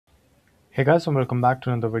Hey guys, and welcome back to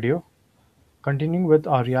another video. Continuing with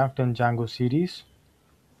our React and Django series.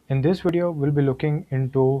 In this video, we'll be looking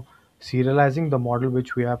into serializing the model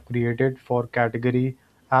which we have created for category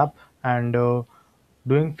app and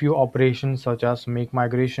doing few operations such as make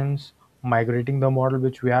migrations, migrating the model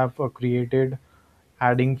which we have created,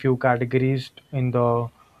 adding few categories in the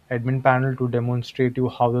admin panel to demonstrate you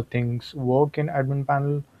how the things work in admin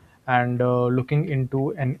panel, and looking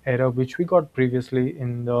into an error which we got previously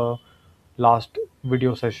in the last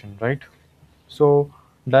video session, right? So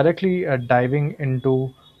directly diving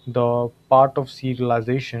into the part of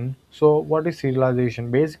serialization. So what is serialization?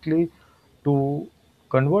 Basically, to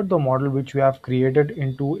convert the model which we have created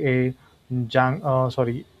into a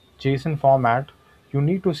JSON format, you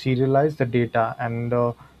need to serialize the data, and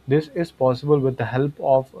this is possible with the help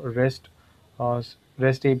of REST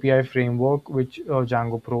API framework which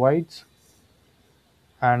Django provides.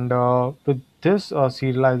 And with this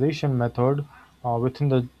serialization method within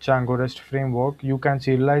the Django REST framework, you can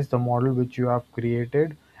serialize the model which you have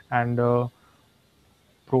created and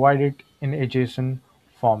provide it in a JSON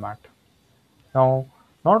format. Now,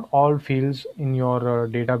 not all fields in your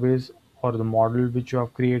database or the model which you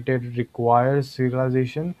have created requires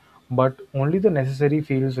serialization, but only the necessary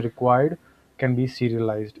fields required can be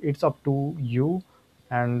serialized. It's up to you,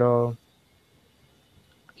 and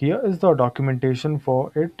here is the documentation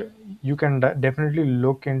for it. You can definitely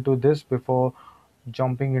look into this before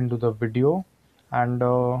jumping into the video, and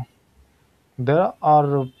there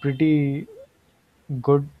are pretty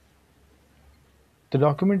good. The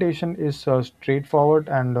documentation is straightforward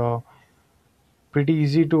and pretty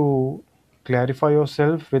easy to clarify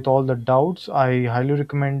yourself with all the doubts. I highly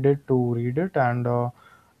recommend it to read it, and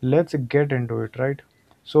let's get into it, right?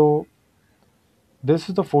 So this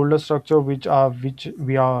is the folder structure which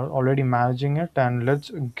we are already managing it, and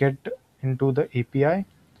let's get into the API.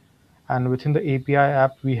 And within the API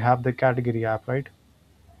app, we have the category app, right?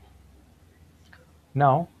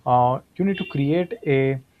 Now you need to create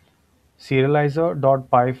a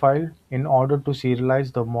serializer.py file in order to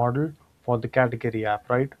serialize the model for the category app,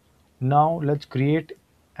 right? Now let's create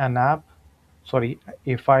an app, sorry,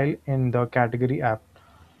 a file in the category app.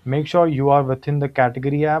 Make sure you are within the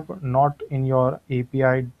category app, not in your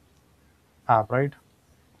API app, right?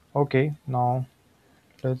 Okay, now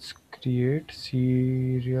let's create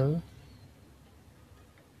serial.py.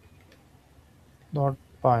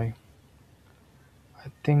 I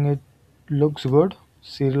think it looks good.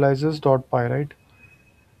 Serializes.py, right?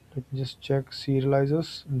 Let me just check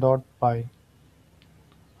serializes.py.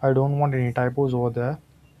 I don't want any typos over there.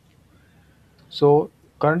 So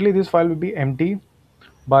currently this file will be empty,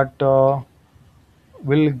 but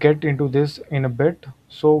we'll get into this in a bit.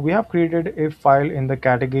 So we have created a file in the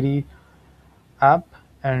category app,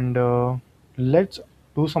 and let's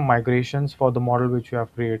do some migrations for the model which we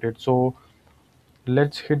have created. So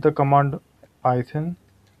let's hit the command python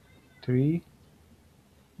 3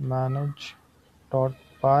 manage.py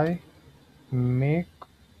make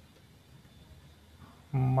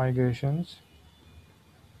migrations.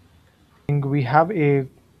 Think we have a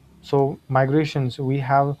so migrations, we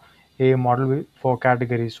have a model for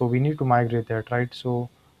categories, so we need to migrate that, right? So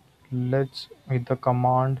let's hit the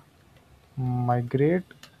command migrate,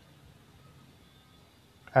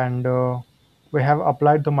 and we have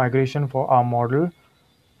applied the migration for our model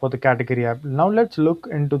for the category app. Now let's look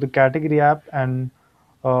into the category app and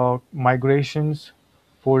migrations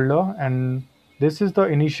folder, and this is the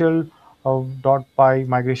initial .py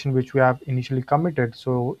migration which we have initially committed.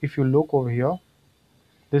 So if you look over here,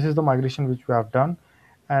 this is the migration which we have done,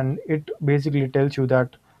 and it basically tells you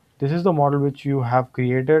that this is the model which you have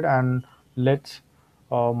created, and let's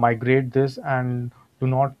migrate this and do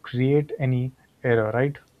not create any error,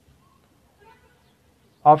 right?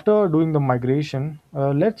 After doing the migration,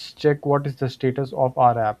 let's check what is the status of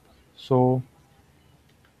our app. So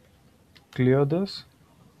clear this,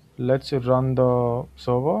 let's run the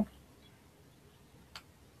server,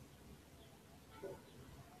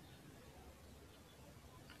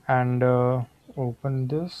 and open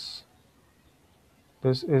this.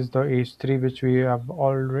 This is the h3 which we have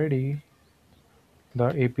already. The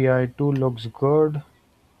API 2 looks good.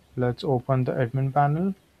 Let's open the admin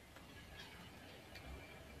panel.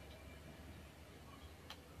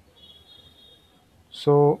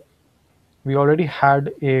 So we already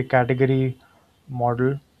had a category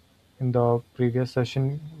model in the previous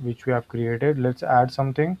session which we have created. Let's add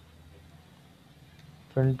something.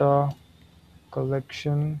 Printer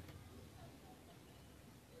collection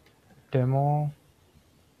demo,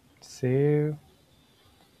 save.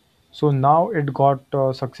 So now it got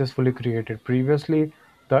successfully created. Previously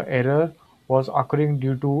the error was occurring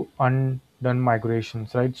due to undone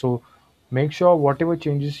migrations, right? So make sure whatever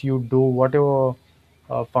changes you do, whatever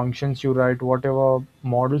functions you write, whatever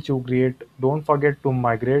models you create, don't forget to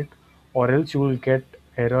migrate, or else you will get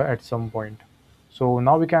error at some point. So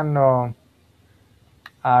now we can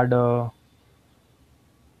add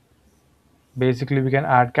basically we can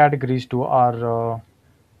add categories to our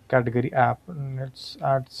category app. Let's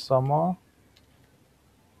add summer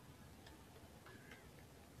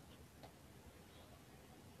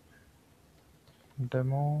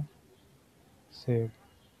demo, save.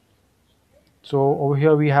 So over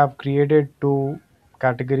here we have created two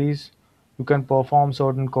categories. You can perform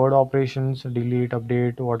certain code operations, delete,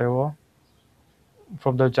 update, whatever,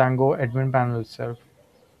 from the Django admin panel itself.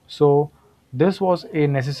 So this was a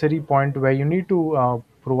necessary point where you need to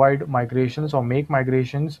provide migrations or make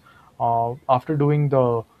migrations after doing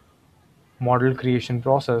the model creation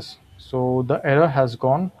process. So the error has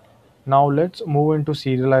gone. Now let's move into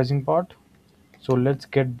serializing part. So let's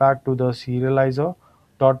get back to the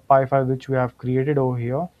serializer.py file which we have created over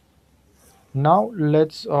here. Now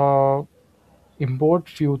let's import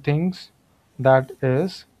few things, that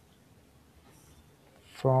is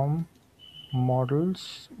from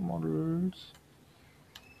models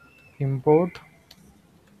import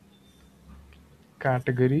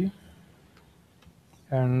category,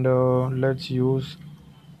 and let's use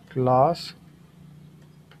class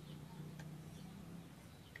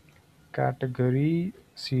category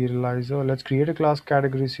serializer. Let's create a class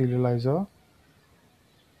category serializer,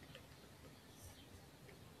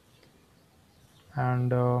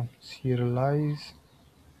 and serialize.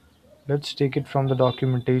 Let's take it from the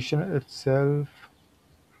documentation itself,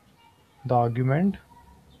 the argument.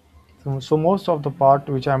 So most of the part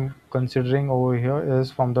which I'm considering over here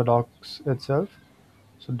is from the docs itself.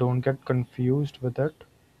 So don't get confused with it.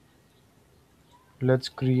 Let's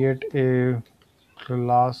create a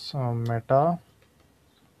class meta,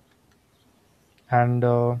 and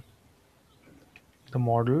the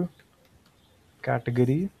model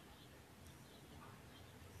category.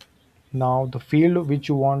 Now the field which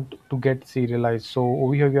you want to get serialized. So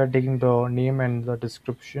over here we are taking the name and the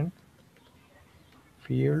description.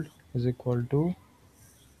 Field is equal to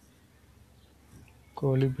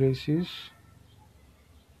curly braces,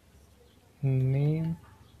 name,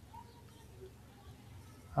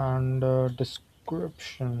 and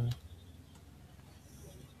description.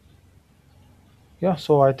 Yeah,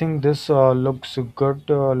 so I think this looks good.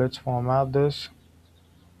 Let's format this.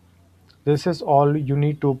 This is all you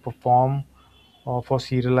need to perform for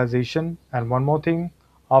serialization. And one more thing,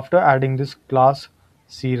 after adding this class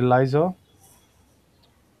serializer,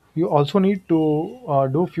 you also need to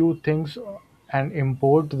do few things and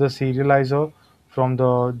import the serializer from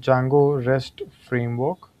the Django REST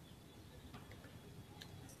framework.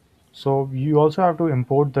 So you also have to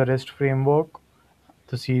import the REST framework,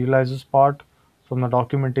 the serializers part, from the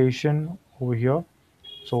documentation over here.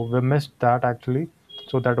 So we missed that actually.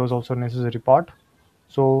 So that was also a necessary part.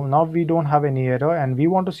 So now we don't have any error, and we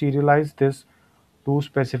want to serialize this two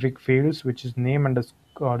specific fields, which is name and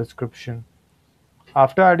description.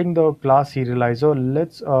 After adding the class serializer,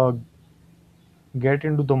 let's get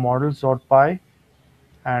into the models.py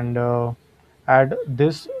and add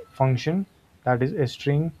this function, that is a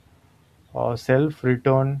string self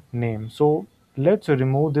return name. So let's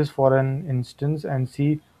remove this for an instance and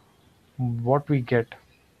see what we get.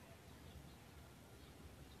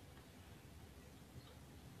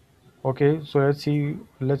 Okay, so let's see,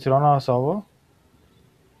 let's run our server.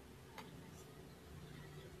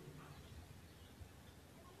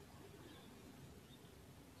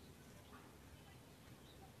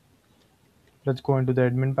 Let's go into the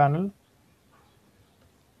admin panel.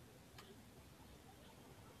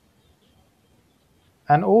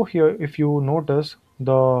 And over here, if you notice,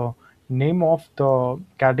 the name of the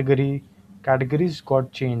categories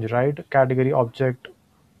got changed, right? Category object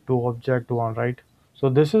to object one, right? So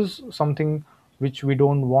this is something which we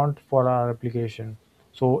don't want for our application.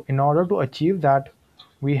 So in order to achieve that,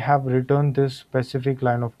 we have returned this specific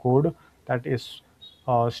line of code, that is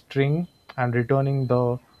string and returning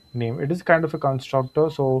the name. It is kind of a constructor,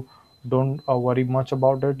 so don't worry much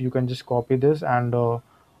about it. You can just copy this, and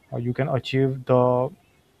you can achieve the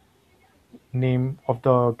name of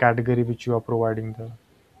the category which you are providing there.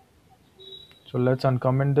 So let's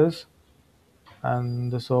uncomment this,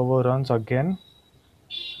 and the server runs again.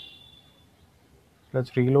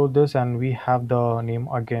 Let's reload this, and we have the name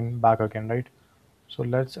again back again, right? So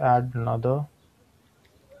let's add another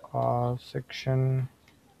section,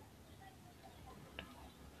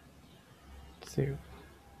 save.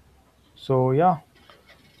 So yeah,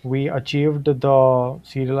 we achieved the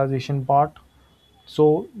serialization part.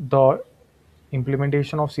 So the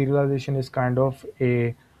implementation of serialization is kind of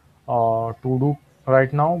a to do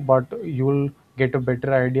right now, but you'll get a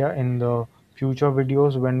better idea in the future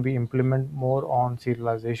videos when we implement more on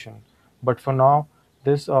serialization. But for now,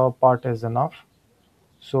 this part is enough.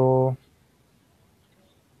 So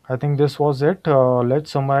I think this was it.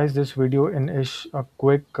 Let's summarize this video in a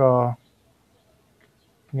quick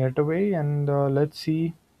getaway, and let's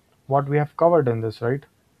see what we have covered in this, right?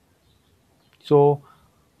 So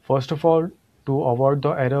first of all, to avoid the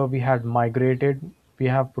error, we have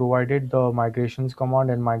provided the migrations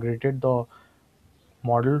command and migrated the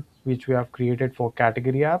model which we have created for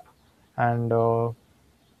category app. And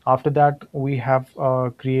after that, we have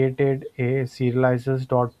created a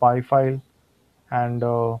serializes.py file and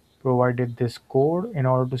provided this code in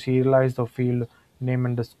order to serialize the field name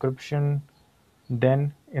and description.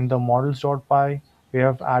 Then in the models.py, we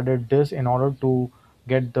have added this in order to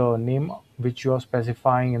get the name which you are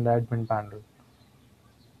specifying in the admin panel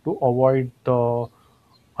to avoid the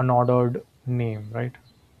unordered name, right?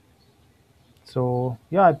 So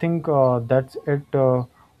yeah, I think that's it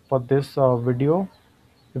for this video.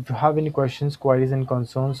 If you have any questions, queries, and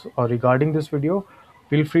concerns regarding this video,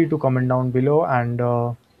 feel free to comment down below. And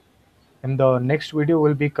in the next video,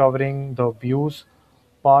 we'll be covering the views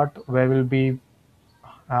part, where we'll be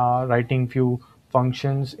writing few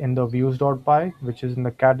functions in the views.py, which is in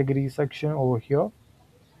the category section over here,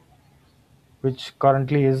 which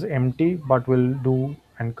currently is empty, but we'll do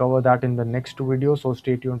and cover that in the next video. So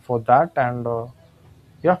stay tuned for that. And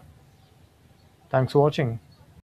yeah, thanks for watching.